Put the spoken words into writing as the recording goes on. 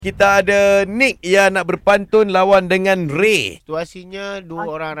Kita ada Nick yang nak berpantun lawan dengan Ray. Situasinya dua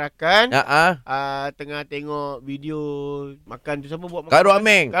orang rakan tengah tengok video makan tu, siapa buat makan? Karo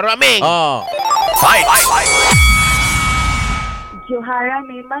Ameng. Karo Ameng. Fight. Johara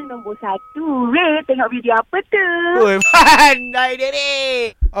memang nombor 1. Ray, tengok video apa tu? Oi, pandai dia ni.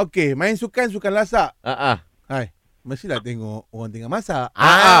 Okey, main sukan lasak. Ah. Mestilah tengok orang tengah masak.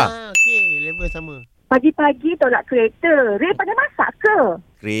 Okey, level sama. Pagi-pagi tolak kereta. Ray pandai masak ke?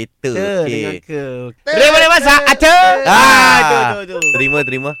 Kereta. Dengan Okey. ke. Ray boleh masak? Tu. Terima.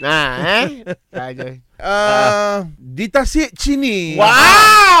 Di Tasik Chini.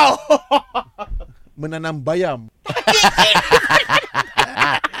 Wow. Menanam bayam.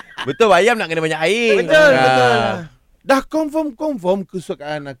 Betul, bayam nak kena banyak air. Betul. Dah confirm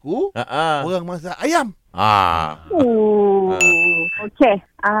kesukaan aku. Orang masak ayam. Okey.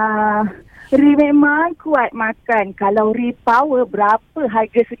 Ray memang kuat makan. Kalau Ray power, berapa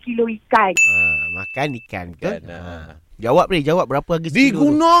harga sekilo ikan? Makan ikan ke? Jawab Ray, berapa harga Di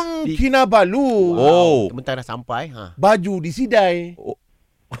sekilo Gunung Kinabalu. Sebentar dah sampai. Baju disidai.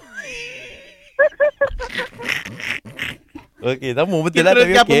 Okey, tamu betul lah.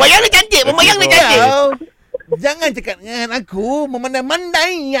 Okay. Membayang dia cantik. Jangan cakap dengan aku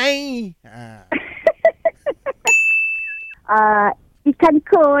memandai-mandai. Ikan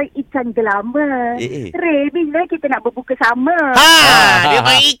koi, ikan gelama. Ray, bila kita nak berbuka sama? Dia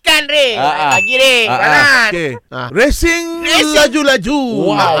main ikan Ray. Lagi Ray. Okay. Racing laju-laju.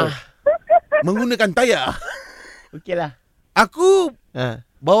 Wow. Menggunakan tayar. Okey lah. Aku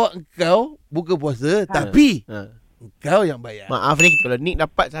bawa engkau buka puasa, tapi engkau yang bayar. Maaf Nick, kalau Nick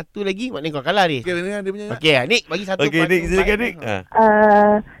dapat satu lagi, maknanya kau kalah ni. Okay, dia punya. Okey, Nick bagi satu. Okey, Nick, silakan Nick.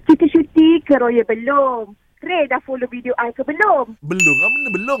 Kita syuting ke Royal belum? Ray dah follow video I ke belum? Belum. Apa benda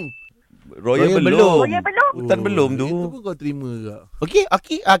belum? Royal belum. Royal belum? Hutan belum tu. Itu pun kau terima tak?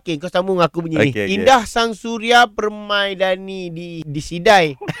 Okey, kau sambung aku punya ni. Okey. Indah Sang Surya Permaidani di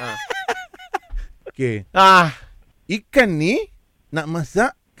Sidai. Okey. Ikan Ikan ni nak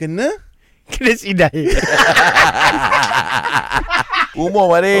masak kena Sidai. Umur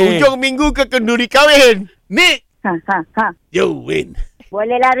mari. Hujung minggu ke kenduri kahwin. Nick. Ha. You win.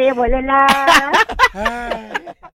 Boleh lah Ray, boleh lah.